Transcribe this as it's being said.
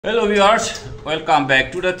Hello viewers, welcome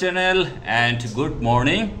back to the channel and good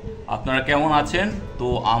morning. আপনারা কেমন আছেন? তো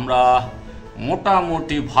আমরা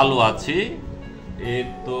মোটামুটি ভালো আছি। এই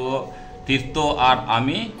তো তীর্থ আর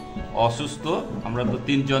আমি অসুস্থ, আমরা তো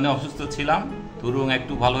তিনজনে অসুস্থ ছিলাম। তুরুং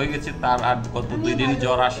একটু ভালো হয়ে গেছে, তার আর গত 2 দিন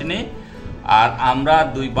জ্বর আসেনি। আর আমরা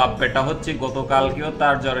দুই বাপ বেটা হচ্ছে, গতকালকেও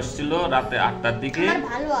তার জ্বর এসেছিল রাতে 8টার দিকে,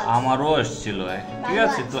 আমারও এসেছিল, ঠিক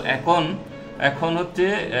আছে। তো এখন হচ্ছে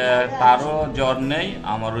তারও জ্বর নেই,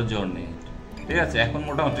 আমারও জ্বর নেই, ঠিক আছে। এখন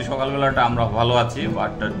মোটামুটি সকালবেলাটা আমরা ভালো আছি,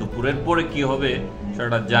 বাট দুপুরের পরে কি হবে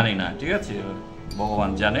সেটা জানি না, ঠিক আছে,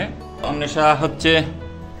 ভগবান জানে। অন্বেষা হচ্ছে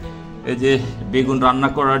এই যে বেগুন রান্না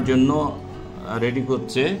করার জন্য রেডি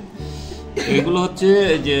করছে। এগুলো হচ্ছে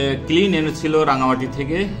যে ক্লিন এনেছিল রাঙামাটি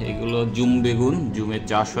থেকে, এগুলো জুমে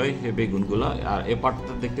চাষ হয় এই বেগুনগুলো। আর এ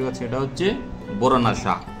পাটটা দেখতে পাচ্ছি, এটা হচ্ছে বোরানা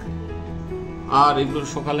শাক। আর এগুলো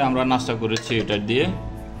সকালে আমরা নাস্তা করেছি এটা দিয়ে।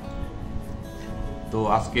 তো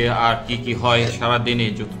আজকে আর কি কি হয় সারাদিনে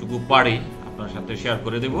যতটুকু পারি আপনার সাথে শেয়ার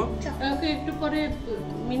করে দেব। ওকে একটু পরে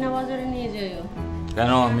মিনা বাজারে নিয়ে যাইও।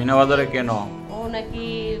 কেন মিনা বাজারে কেন? ও নাকি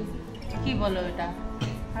কি বলো এটা?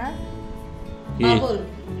 হ্যাঁ কি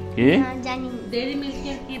কি জানি ডেইরি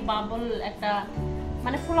মিল্কের কি বাবল একটা,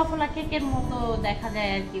 মানে ফোলা ফোলা কেকের মতো দেখা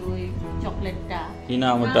যায় আর কি, ওই চকলেটটা কি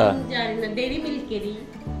নাম ওটা জানি না, ডেইরি মিল্কেরই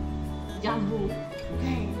জাম্বু।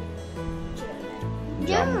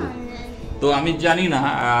 তো আমি জানি না,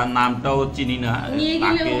 নামটাও চিনি না,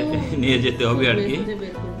 তাকে নিয়ে যেতে হবে আর কি।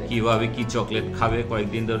 কিভাবে কি চকলেট খাবে,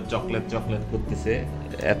 কয়েকদিন ধরে চকলেট করতেছে,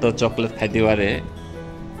 এত চকলেট খাইতে পারে।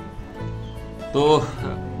 তো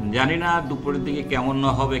জানি না দুপুরের দিকে কেমন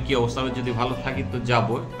না হবে, কি অবস্থা হবে। যদি ভালো থাকি তো যাব।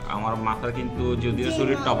 আমার মাথা কিন্তু, যদিও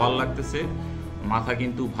শরীরটা ভালো লাগতেছে, মাথা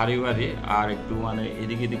কিন্তু ভারী ভারী, আর একটু মানে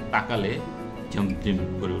এদিক এদিক তাকালে ঝমঝম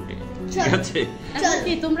করে ওঠে, ঠিক আছে।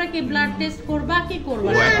 কি তোমরা কি ব্লাড টেস্ট করবা কি করবা?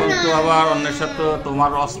 এখন তো আবার অন্যের সাথে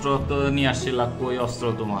তোমার অস্ত্র তো নিয়ে আসছিলা, কই অস্ত্র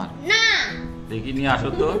তোমার? না দেখি নিয়ে আসো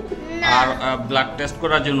তো। আর ব্লাড টেস্ট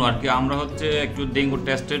করার জন্য আর কি আমরা হচ্ছে একটু ডেঙ্গু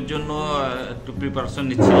টেস্টের জন্য একটু প্রিপারেশন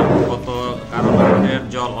নিচ্ছিলাম। কারণ আমাদের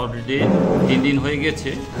জল অলরেডি 3 দিন হয়ে গেছে,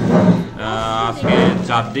 আজকে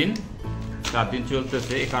 4 দিন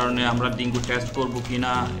চলতেছে। এই কারণে আমরা ডেঙ্গু টেস্ট করবো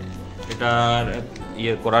কিনা এটা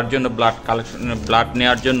ইয়ে করার জন্য, ব্লাড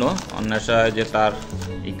নেওয়ার জন্য অন্বেষা যে তার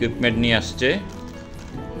ইকুইপমেন্ট নিয়ে আসছে,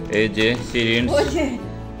 এই যে সিরিঞ্জ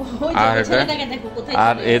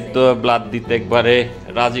আর এর তো ব্লাড দিতে একবারে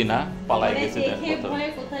রাজি না, পালাই গেছে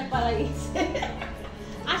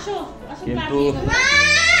কিন্তু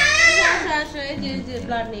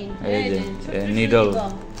এই যে নিডল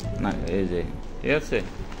না, এই যে ঠিক আছে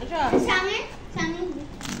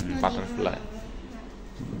বাটারফ্লাই।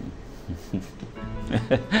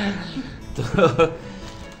 তো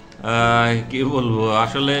কি বলবো,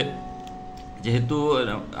 আসলে যেহেতু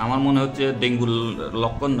আমার মনে হচ্ছে ডেঙ্গুর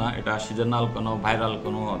লক্ষণ না, এটা সিজনাল কোনো ভাইরাল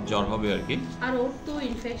কোনো জ্বর হবে আর কি। আর ওর তো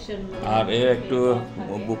ইনফেকশন, আর এর একটু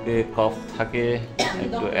বুকে কফ থাকে,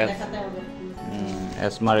 একটু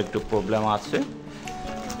অ্যাসমার একটু প্রবলেম আছে।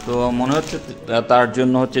 তো মনে হচ্ছে তার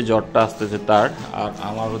জন্য হচ্ছে জ্বরটা আসতেছে তার, আর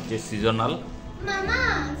আমার হচ্ছে সিজনাল।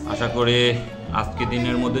 আশা করি আজকে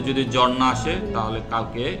দিনের মধ্যে যদি জ্বর না আসে তাহলে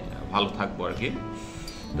কালকে ভালো থাকবো আর কি।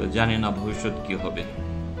 তো জানি না ভবিষ্যৎ কি হবে।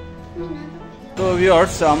 তো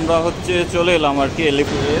ভিউয়ার্স, আমরা হচ্ছে চলে এলাম আর কি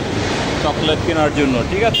এলিপুরে চকলেট কেনার জন্য,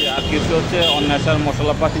 ঠিক আছে। আর কিছু হচ্ছে অন্বেষার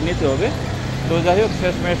মশলাপাতি নিতে হবে। তো যাই হোক,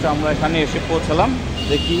 শেষমেশ আমরা এখানে এসে পৌঁছালাম।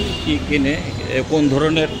 দেখি কি কিনে, কোন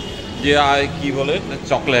ধরনের যে কি বলে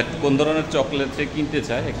চকলেট, কোন ধরনের চকলেট সে কিনতে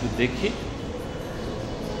চায়, একটু দেখি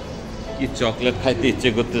কি চকলেট খাইতে ইচ্ছে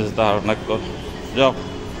করতেছে তার না কর। যাও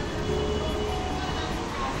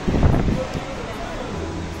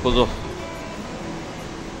খোঁজো,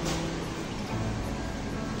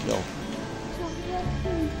 যাও।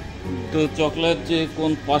 তো চকলেট যে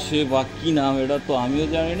কোন পাশে বা কি নাম এটা তো আমিও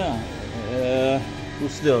জানি না,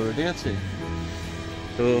 বুঝতে হবে, ঠিক আছে।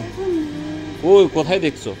 তো ওই কোথায়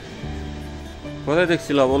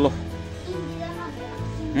দেখছিল বলো?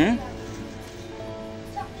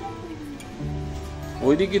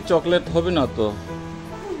 ওইদিকে চকলেট হবে না তো,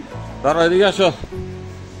 তারা এদিকে আসো।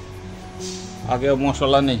 আগে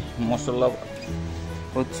মশলা নেই, মশলা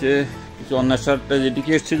হচ্ছে কিছু অন্বেষারটা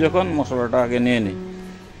যেদিকে এসছে, যখন মশলাটা আগে নিয়ে নিই।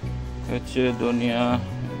 হচ্ছে ধনিয়া,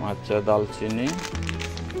 আচ্ছা দালচিনি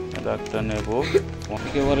একটা নেব।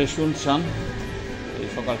 একেবারে শুনশান এই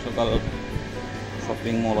সকাল সকাল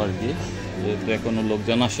শপিং মল আর কি, যেহেতু এখনো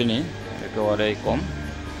লোকজন আসেনি, একেবারেই কম।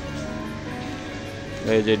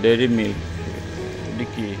 এই যে ডেইরি মিল্ক, এটি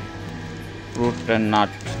কি ফ্রুট অ্যান্ড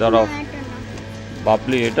নাট, দাঁড়াও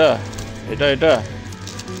বাবলি, এটা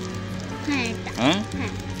হ্যাঁ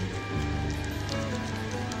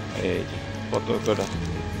এই কত করে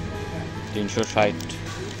 360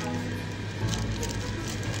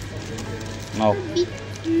 নাও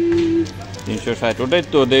 360 ওটাই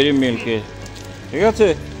তো ডেইরি মিল্কে ঠিক আছে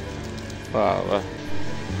বাবা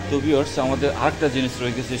তো ভিউয়ার্স আমাদের আরেকটা জিনিস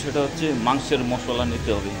রয়ে গেছে সেটা হচ্ছে মাংসের মশলা নিতে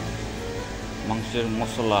হবে মাংসের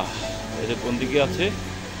মশলা এটা কোন দিকে আছে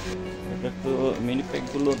এটা তো মিনি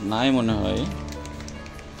প্যাকগুলো নাই মনে হয়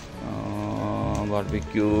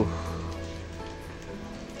বারবিকিউ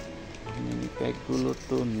মিনি প্যাকগুলো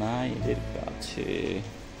তো নাই এদের কাছে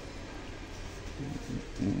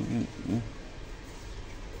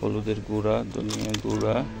হলুদের গুঁড়া ধনিয়া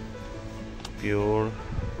গুঁড়া পিওর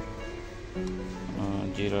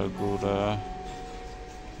জিরার গুঁড়া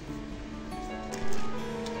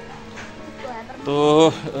তো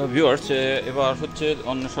ভিউয়ার্স এবার হচ্ছে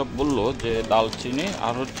অন্য সব বললো যে দালচিনি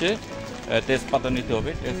আর হচ্ছে তেজপাতা নিতে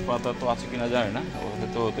হবে তেজপাতা তো আছে কিনা জানি না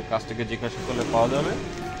তো ওদের কাছ থেকে জিজ্ঞাসা করলে পাওয়া যাবে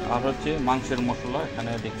আর হচ্ছে মাংসের মশলা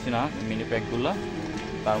এখানে দেখছি না মিনি প্যাকগুলো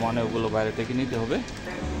তার মানে ওগুলো বাইরে থেকে নিতে হবে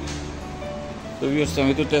তো ভিউয়ার্স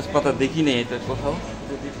আমি তো তেজপাতা দেখি নেই এটা কোথাও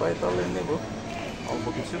যদি পাই তাহলে নেব অল্প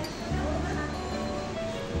কিছু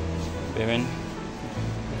পেমেন্ট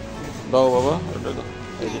দাও বাবা ওটা দাও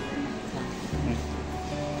এই যে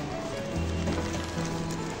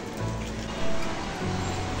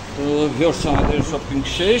তো ভিউয়ার্স আমাদের শপিং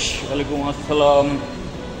শেষ ওয়ালাইকুম আসসালাম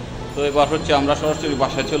তো এবার হচ্ছে আমরা সরাসরি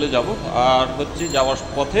বাসায় চলে যাব আর হচ্ছে যাওয়ার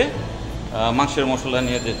পথে মাংসের মশলা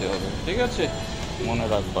নিয়ে যেতে হবে ঠিক আছে মনে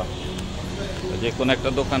রাখবা যে কোনো একটা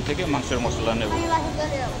দোকান থেকে মাংসের মশলা নেব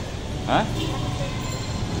হ্যাঁ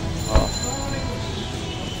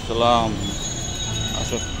সালাম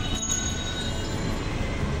আসো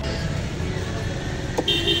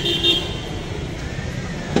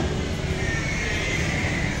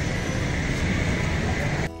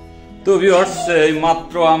তো ভিউয়ার্স এই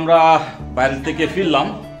মাত্র আমরা বাইরে থেকে ফিরলাম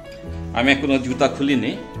আমি এখনো জুতা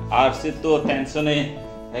খুলিনি আর সে তো টেনশনে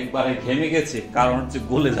একবারে ঘেমে গেছে কারণ হচ্ছে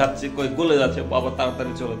গলে যাচ্ছে গলে যাচ্ছে বাবা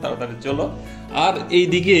তাড়াতাড়ি চলো আর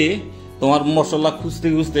এইদিকে তোমার মশলা খুঁজতে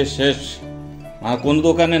খুঁজতে শেষ আর কোন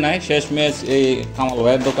দোকানে নাই শেষ ম্যাচ এই কামাল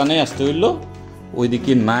ভাইয়ের দোকানে আসতে হইলো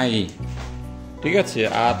ওইদিকে নাই ঠিক আছে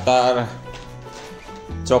আর তার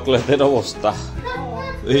চকলেটের অবস্থা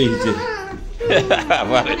এই যে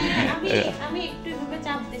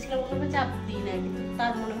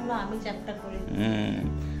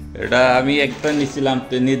এটা আমি একটা নিছিলাম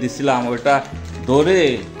নিয়ে দিছিলাম ওটা ধরে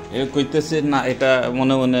কইতেছে না এটা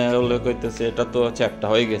মনে মনে কইতেছে এটা তো চ্যাপটা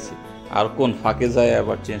হয়ে গেছে আর কোন ফাঁকে যায়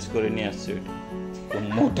আবার চেঞ্জ করে নিয়ে আসছে কোন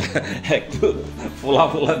মোটা একটু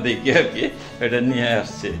ফোলা দেখে আর কি এটা নিয়ে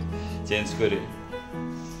আসছে চেঞ্জ করে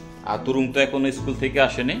আর তুরুম তো এখনো স্কুল থেকে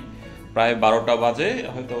আসেনি প্রায় 12টা বাজে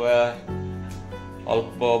হয়তো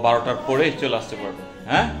অল্প 12টার পরেই চলে আসতে পারবে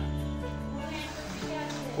হ্যাঁ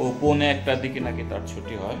ও পৌনে 1টার দিকে নাকি তার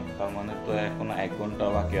ছুটি হয় তার মানে তো এখনো 1 ঘন্টা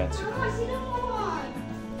বাকি আছে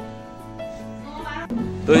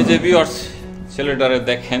তো এই যে ভিউয়ার্স ছেলেটারে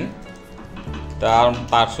দেখেন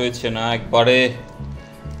তার সইছে না একবারে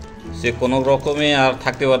সে কোনো রকমে আর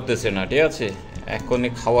থাকতে পারতেছে না ঠিক আছে এখনই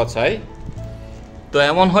খাওয়া চাই তো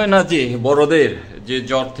এমন হয় না যে বড়দের যে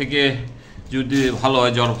জ্বর থেকে যদি ভালো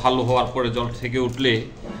হয় জ্বর ভালো হওয়ার পরে জ্বর থেকে উঠলে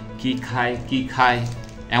কি খায়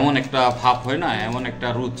এমন একটা ভাব হয় না এমন একটা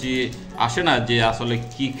রুচি আসে না যে আসলে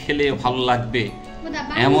কি খেলে ভালো লাগবে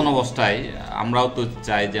এমন অবস্থায় আমরাও তো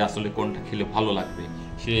চাই যে আসলে কোনটা খেলে ভালো লাগবে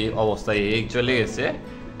সেই অবস্থায় এই চলে গেছে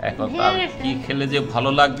এখন তার কি খেলে যে ভালো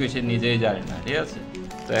লাগবে সে নিজেই জানে না ঠিক আছে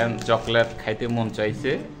তো চকলেট খাইতে মন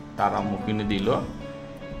চাইছে তার আম্মু কিনে দিল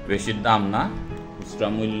বেশি দাম না খুচরা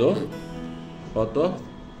মূল্য কত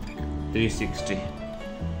 360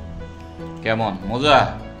 কেমন মজা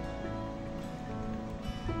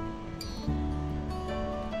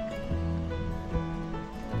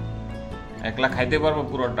একলা খাইতে পারবো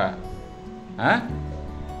পুরোটা হ্যাঁ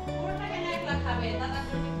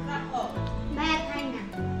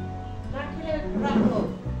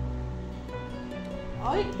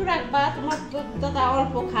একটু রাখবা তোমার দাদা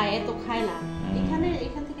অল্প খায় এত খায় না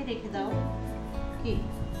এখান থেকে রেখে দাও কি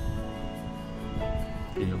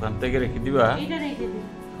দোকান থেকে রেখে দিবা এটা রেখে দিই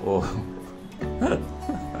ও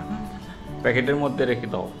প্যাকেটের মধ্যে রেখে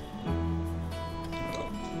দাও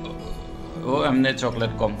ও এমনি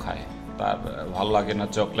চকলেট কম খায় তার ভালো লাগে না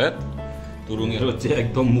চকলেট তুরুঙের হচ্ছে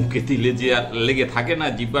একদম মুখে দিলে যে লেগে থাকে না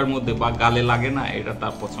জিহ্বার মধ্যে বা গালে লাগে না এটা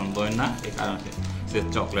তার পছন্দ হয় না এই কারণে সে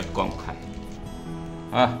চকলেট কম খায়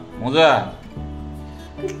মজা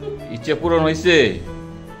ইচ্ছে পূরণ হয়েছে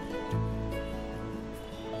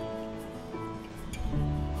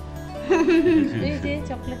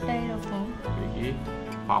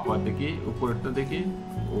পাপা দেখি উপরেরটা দেখি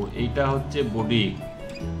ও এইটা হচ্ছে বডি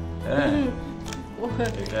হ্যাঁ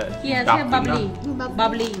কি আছে বাবলি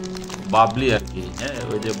বাবলি বাবলি আর কি, হ্যাঁ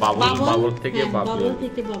ওই যে বাবল থেকে বাবলি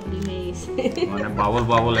হয়ে গেছে, মানে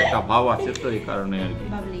বাবল একটা ভাব আছে তো এই কারণে আর কি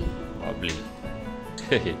বাবলি।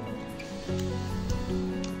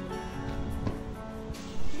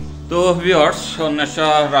 তো ভিউয়ার্স, অন্বেষা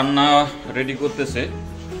রান্না রেডি করতেছে।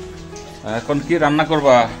 এখন কি রান্না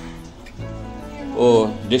করবা? ও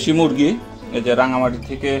দেশি মুরগি, এই যে রাঙামাটি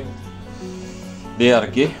থেকে দিয়ে আর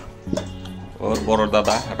কি, ওর বড়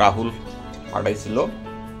দাদা রাহুল পাঠাইছিল।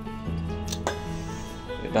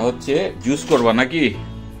 এটা হচ্ছে জুস করবা নাকি?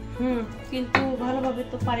 কিন্তু ভালোভাবে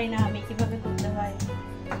তো পারি না আমি, কিভাবে করতে হয়।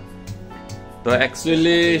 তো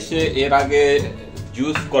অ্যাকচুয়ালি সে এর আগে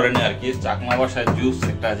জুস করে না আর কি। চাকমা ভাষায় জুস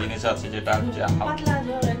একটা জিনিস আছে যেটা হচ্ছে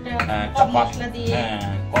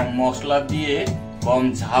কম মশলা দিয়ে কম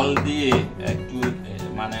ঝাল দিয়ে একটু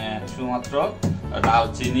মানে শুধুমাত্র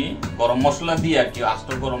দারচিনি গরম মশলা দিয়ে আর কি, আস্ত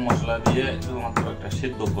গরম মশলা দিয়ে শুধুমাত্র একটা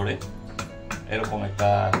সেদ্ধ করে এরকম একটা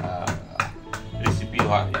রেসিপি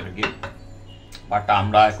হয় আর কি। বাট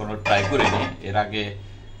আমরা এখনো ট্রাই করিনি। এর আগে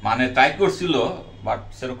মানে ট্রাই করছিল, বাট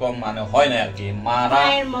সেরকম মানে হয় না আর কি। মারা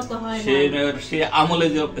সে আমলে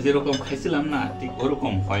যেরকম খাইছিলাম না, ঠিক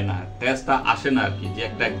ওরকম হয় না, টেস্টটা আসে না আর কি। যে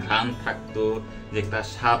একটা ঘ্রাণ থাকতো, যে একটা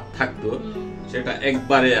স্বাদ থাকতো, সেটা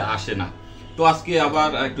একবারে আসে না। তো আজকে আবার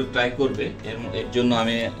একটু ট্রাই করবে, এর জন্য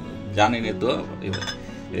আমি জানিনি তো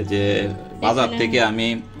এই যে বাজার থেকে আমি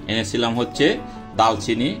এনেছিলাম হচ্ছে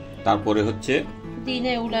দালচিনি, তারপরে হচ্ছে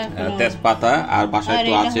তেজপাতা, আর বাসায়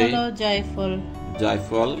তো আছে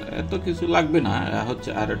জায়ফল। এত কিছু লাগবে না হচ্ছে।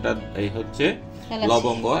 আর এটা এই হচ্ছে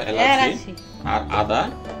লবঙ্গ, এলাচি আর আদা।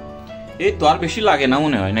 এই তো আর বেশি লাগে না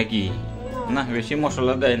মনে হয় নাকি? না বেশি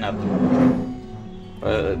মশলা দেয় না তো,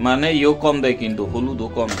 মানে ইও কম দেয় কিন্তু হলুদও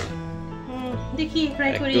কম দেয়। দেখি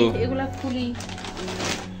ট্রাই করি এগুলা খুলি।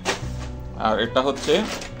 আর এটা হচ্ছে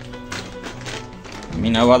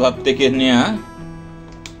মিনা বাজার থেকে নেয়া।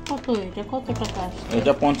 কত এটা? কত টাকা?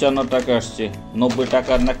 এটা 55 টাকা আসছে। 90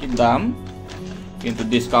 টাকার নাকি দাম, কিন্তু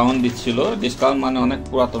ডিসকাউন্ট দিচ্ছিল। ডিসকাউন্ট মানে অনেক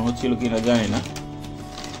পুরাতন হচ্ছিল কিনা জানি না।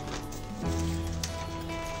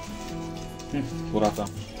 পুরাতন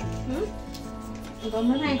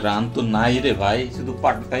গ্রান তো নাই রে ভাই, শুধু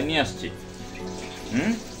পাটটাই নিয়ে আসছি।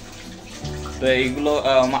 তো এইগুলো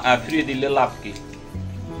ফ্রি দিলে লাভ কি?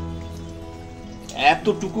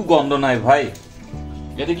 এতটুকু গন্ধ নাই ভাই।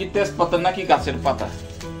 এটা কি তেজপাতা নাকি গাছের পাতা?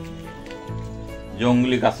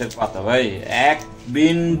 জঙ্গলি গাছের পাতা ভাই, এক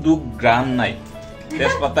বিন্দু গ্রান নাই।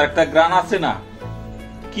 তেজপাতার একটা গ্রান আছে না,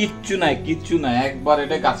 কিচ্ছু নাই, কিচ্ছু নাই। একবার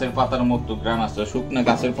এটা গাছের পাতার মতো গ্রান আছে। শুকনো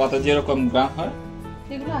গাছের পাতা যেরকম গ্রান হয়,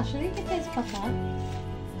 এগুলো আসলে কি তেজপাতা?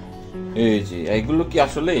 এই যে এগুলো কি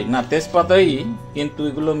আসলে না তেজপাতাই, কিন্তু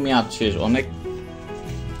এগুলো মেয়াদ শেষ, অনেক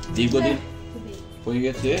দীর্ঘদিন হয়ে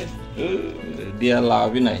গেছে, দিয়া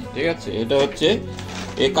লাভই নাই। ঠিক আছে, এটা হচ্ছে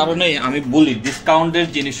এই কারণেই আমি বলি ডিসকাউন্টের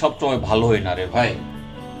জিনিস সবসময় ভালো হয় না রে ভাই।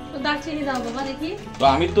 তো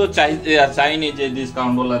আমি তো চাইনি যে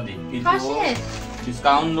ডিসকাউন্ট ওলা দিই, কিন্তু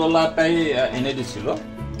ডিসকাউন্ট ওলাটাই এনে দিছিল,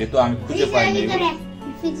 কিন্তু আমি খুঁজে পাইনি।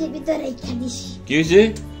 কি হয়েছে?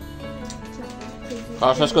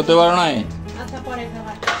 খাওয়া শেষ করতে পারো নাই?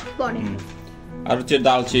 আর হচ্ছে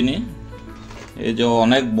দালচিনি, এই যে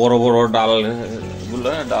অনেক বড় বড় ডাল গুলো,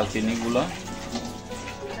 দালচিনি গুলো।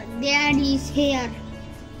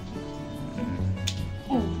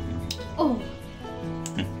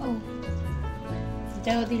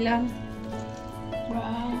 দিলাম।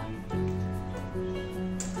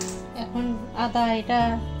 এখন আদা এটা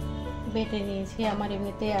বেটে নিয়েছি, আমার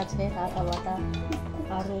এমনিতে আছে আদা বাটা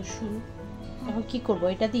আর রসুন। এখন কি করব?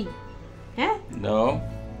 এটা দিই? হ্যাঁ দাও।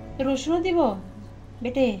 রসুনও দিব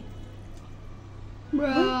বেটে?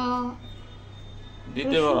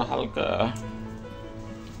 দিতে পারো হালকা।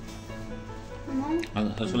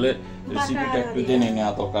 আসলে রেসিপিটা একটু জেনে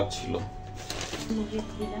নেওয়া দরকার ছিল।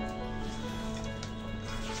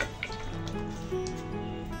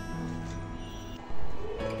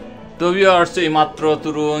 তো ভিউয়ার্স, এই মাত্র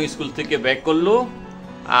তুরুং স্কুল থেকে ব্যাক করলো,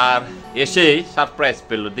 আর এসেই সারপ্রাইজ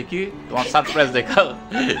পেলো। দেখি তোমার সারপ্রাইজ দেখাও।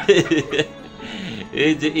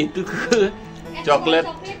 এই যে এইটুকু চকলেট,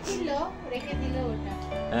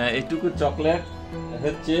 এইটুকু চকলেট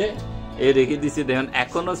হচ্ছে এই রেখে দিছে, দেখেন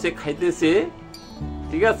এখনো সে খাইতেছে।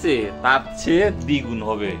 ঠিক আছে, তার চেয়ে দ্বিগুণ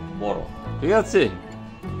হবে বড়। ঠিক আছে,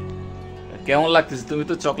 কেমন লাগতেছে? তুমি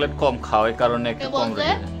তো চকলেট কম খাও, এই কারণে একটু কম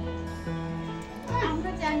রেখে।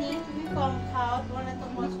 আমরা জানি তুমি কম খাও, তোমার তো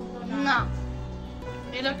পছন্দ না।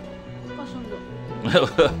 এটা পছন্দ।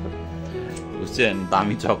 বুঝছেন,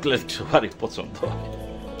 দামি চকলেট সবারই পছন্দ।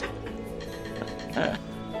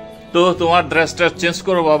 তো তোমার ড্রেসটা চেঞ্জ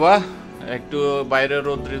করো বাবা, একটু বাইরে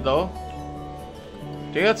রোদ্রে দাও।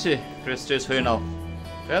 ঠিক আছে। ফ্রেশ ট্রেশ হয়ে নাও,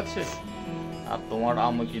 ঠিক আছে? আর তোমার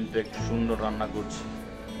আম্মু কিন্তু একটু সুন্দর রান্না করছে,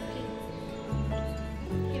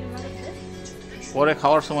 পরে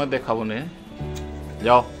খাওয়ার সময় দেখাবো নে।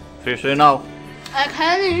 যাও ফ্রেশ হয়ে নাও।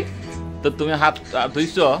 তো তুমি হাত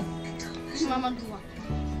ধুইছো?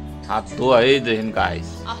 হাত ধোয়া এই দেখেন গাইস,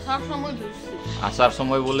 আসার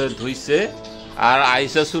সময় বলে ধুইছে আর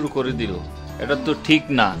আইসা শুরু করে দিল। এটা তো ঠিক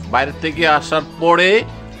না, বাইরে থেকে আসার পরে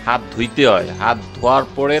হাত ধুইতে হয়। হাত ধোয়ার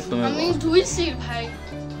পরে তুমি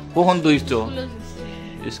কখন ধুইছো?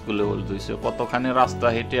 স্কুলে বলে ধুইছো। কতখানি রাস্তা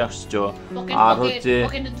হেঁটে আসছো আর হচ্ছে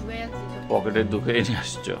পকেটে ধুয়ে নিয়ে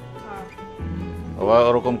আসছো। বাবা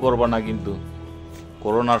ওরকম করবো না কিন্তু,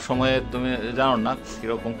 করোনার সময়ে তুমি জানো না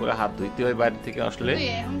কিরকম করে হাত ধুইতে হয় বাইরে থেকে আসলে।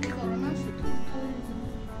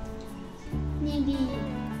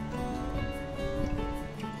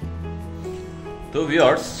 তো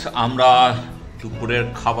ভিউয়ার্স, আমরা দুপুরের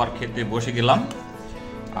খাবার খেতে বসে গেলাম।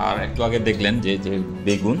 আর একটু আগে দেখলেন যে যে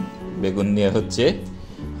বেগুন নিয়ে হচ্ছে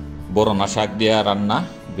বরনা শাক দিয়ে রান্না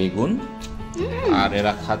বেগুন, আর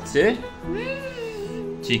এরা খাচ্ছে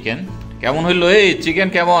চিকেন। কেমন হইলো এই চিকেন?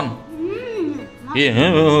 কেমন?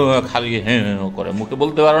 খালি করে, মুখে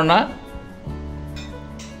বলতে পারো না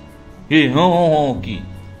কি?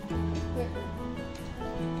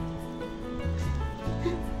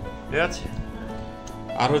 ঠিক আছে।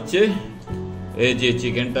 আর হচ্ছে এই যে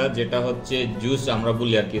চিকেনটা, যেটা হচ্ছে জুস আমরা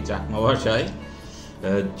বলি আর কি চাকমা ভাষায়,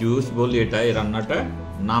 জুস বলি এটা। এই রান্নাটা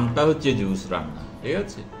নামটা হচ্ছে জুস রান্না, ঠিক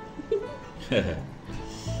আছে?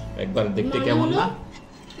 একবার দেখতে কেমন না?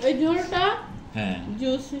 এই ঝোলটা হ্যাঁ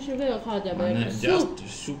জুস হিসেবে খাওয়া যাবে, মানে জাস্ট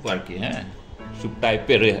স্যুপ আর কি। হ্যাঁ, স্যুপ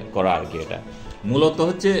টাইপের করা আর কি। এটা মূলত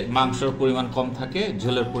হচ্ছে মাংসের পরিমাণ কম থাকে,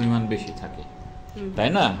 ঝোলের পরিমাণ বেশি থাকে, তাই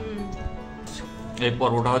না? এই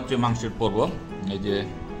পর্বটা হচ্ছে মাংসের পর্ব, এই যে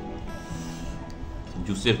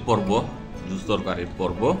জুসের পর্ব, জুস তরকারির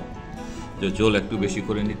পর্ব। যে ঝোল একটু বেশি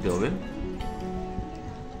করে নিতে হবে।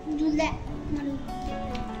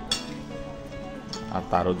 আর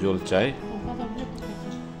তারও ঝোল চাই,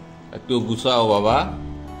 একটু গুছাও বাবা।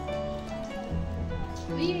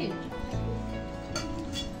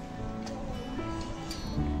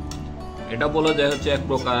 এটা বলা যায় হচ্ছে এক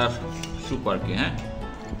প্রকার স্যুপ আর কি। হ্যাঁ,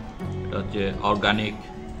 এটা হচ্ছে অর্গানিক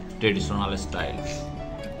ট্রেডিশনাল স্টাইল।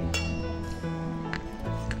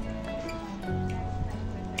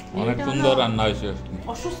 অনেক সুন্দর রান্না হয়েছে।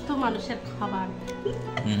 অসুস্থ মানুষের খাবার।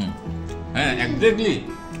 হ্যাঁ এক্স্যাক্টলি,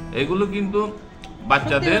 এগুলো কিন্তু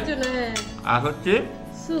বাচ্চাদের আর হচ্ছে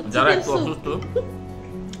যারা একটু অসুস্থ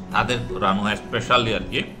তাদের রান্না হয় স্পেশালি আর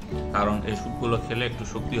কি। কারণ এই স্যুপগুলো খেলে একটু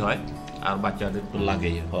শক্তি হয়, আর বাচ্চাদের তো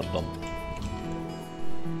লাগেই হরদম।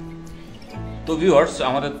 তো ভিউয়ার্স,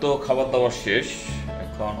 আমাদের তো খাবার দাবার শেষ,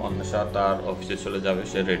 এখন অন্বেষা তার অফিসে চলে যাবে,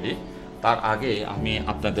 সে রেডি। তার আগে আমি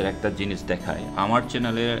আপনাদের একটা জিনিস দেখাই। আমার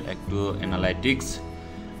চ্যানেলে একটু অ্যানালাইটিক্স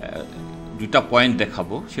দুটা পয়েন্ট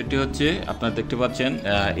দেখাবো। সেটি হচ্ছে আপনারা দেখতে পাচ্ছেন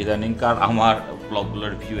ইদানিংকার আমার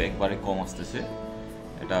ব্লগগুলোর ভিউ একবারে কম আসতেছে।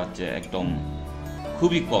 এটা হচ্ছে একদম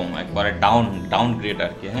খুবই কম, একবারে ডাউনগ্রেড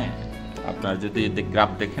আর কি। হ্যাঁ, আপনারা যদি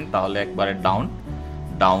গ্রাফ দেখেন তাহলে একবারে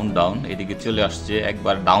ডাউন এদিকে চলে আসছে,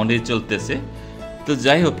 একবার ডাউনে চলতেছে। তো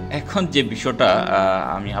যাই হোক, এখন যে বিষয়টা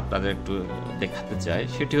আমি আপনাদের একটু দেখাতে চাই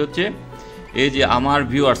সেটি হচ্ছে এই যে আমার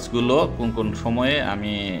ভিউয়ার্সগুলো কোন কোন সময়ে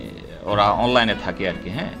ওরা অনলাইনে থাকে আর কি।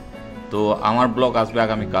 হ্যাঁ, তো আমার ব্লগ আসবে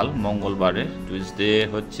আগামীকাল মঙ্গলবারে, টুইসডে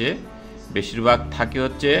হচ্ছে বেশিরভাগ থাকে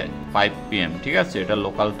হচ্ছে 5 PM, ঠিক আছে? এটা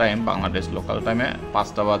লোকাল টাইম, বাংলাদেশ লোকাল টাইমে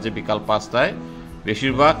 5টা বাজে, বিকাল 5টায়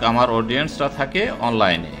বেশিরভাগ আমার অডিয়েন্সরা থাকে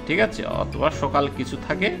অনলাইনে, ঠিক আছে? অথবা সকাল কিছু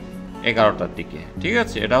থাকে 11টার দিকে, ঠিক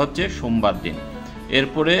আছে? এটা হচ্ছে সোমবার দিন।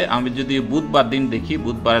 এরপরে আমি যদি বুধবার দিন দেখি,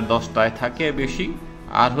 বুধবারে 10টায় থাকে বেশি,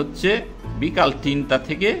 আর হচ্ছে বিকাল 3টা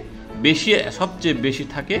থেকে বেশি, সবচেয়ে বেশি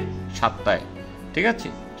থাকে 7টায়, ঠিক আছে?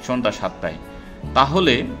 সন্ধ্যা 7টায়।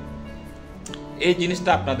 তাহলে এই জিনিসটা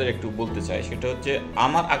আপনাদের একটু বলতে চাই, সেটা হচ্ছে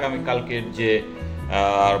আমার আগামীকালকের যে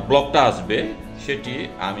ব্লগটা আসবে সেটি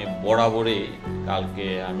আমি বরাবরই কালকে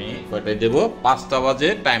আমি কয়টায় দেব, 5টা বাজে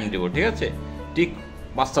টাইম দেব, ঠিক আছে? ঠিক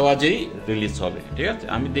 5টা বাজেই রিলিজ হবে, ঠিক আছে?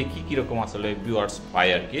 আমি দেখি কীরকম আসলে ভিউয়ার্স পাই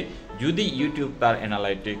আর কি। যদি ইউটিউব তার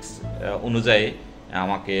অ্যানালাইটিক্স অনুযায়ী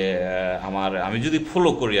আমাকে আমি যদি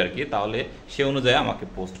ফলো করি আর কি, তাহলে সে অনুযায়ী আমাকে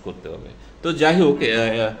পোস্ট করতে হবে। তো যাই হোক,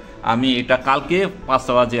 আমি এটা কালকে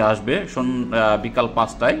 5টা বাজে আসবে, বিকাল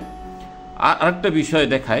 5টায়। আর আরেকটা বিষয়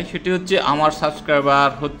দেখায়, সেটি হচ্ছে আমার সাবস্ক্রাইবার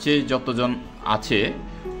হচ্ছে যতজন আছে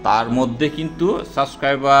তার মধ্যে কিন্তু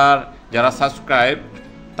সাবস্ক্রাইবার যারা সাবস্ক্রাইব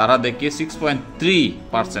তারা দেখে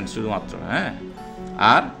 6.3% শুধুমাত্র। হ্যাঁ,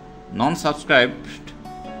 আর নন সাবস্ক্রাইব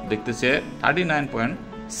দেখতেছে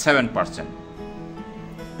 39.7%।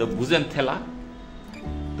 তো বুঝেন ঠেলা।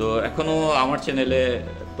 তো এখনো আমার চ্যানেলে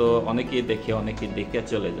তো হয়তো অনেকেই দেখে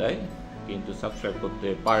চলে যায়, কিন্তু সাবস্ক্রাইব করতে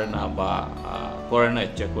পারে না বা করে না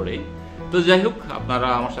ইচ্ছা করে। তো যাই হোক, আপনারা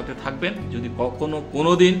আমার সাথে থাকবেন। যদি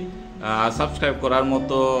কোনো দিন সাবস্ক্রাইব করার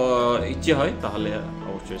মতো ইচ্ছে হয় তাহলে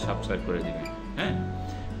অবশ্যই সাবস্ক্রাইব করে দিবেন। হ্যাঁ,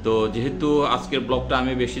 তো যেহেতু আজকের ব্লগটা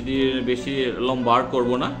আমি বেশি লম্বা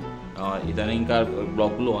করব না, ইদানিংকার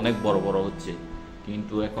ব্লগগুলো অনেক বড় হচ্ছে,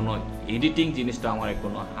 কিন্তু এখনো এডিটিং জিনিসটা আমার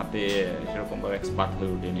এখনো হাতে সেরকমভাবে এক্সপার্ট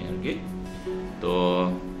হয়ে ওঠেনি আর কি। তো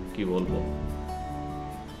কি বলবো,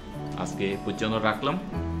 আজকে পর্যন্ত রাখলাম।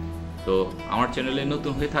 তো আমার চ্যানেলে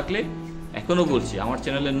নতুন হয়ে থাকলে, এখনো বলছি, আমার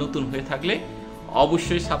চ্যানেলে নতুন হয়ে থাকলে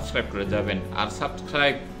অবশ্যই সাবস্ক্রাইব করে যাবেন, আর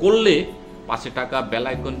সাবস্ক্রাইব করলে পাশে টাকা বেল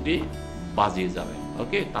আইকনটি বাজিয়ে যাবেন।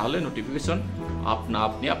 ওকে, তাহলে নোটিফিকেশন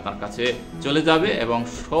আপনি আপনার কাছে চলে যাবে এবং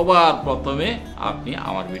সবার প্রথমে আপনি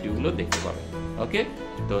আমার ভিডিওগুলো দেখতে পাবেন। ওকে,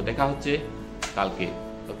 তো দেখা হচ্ছে কালকে।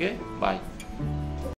 ওকে, বাই।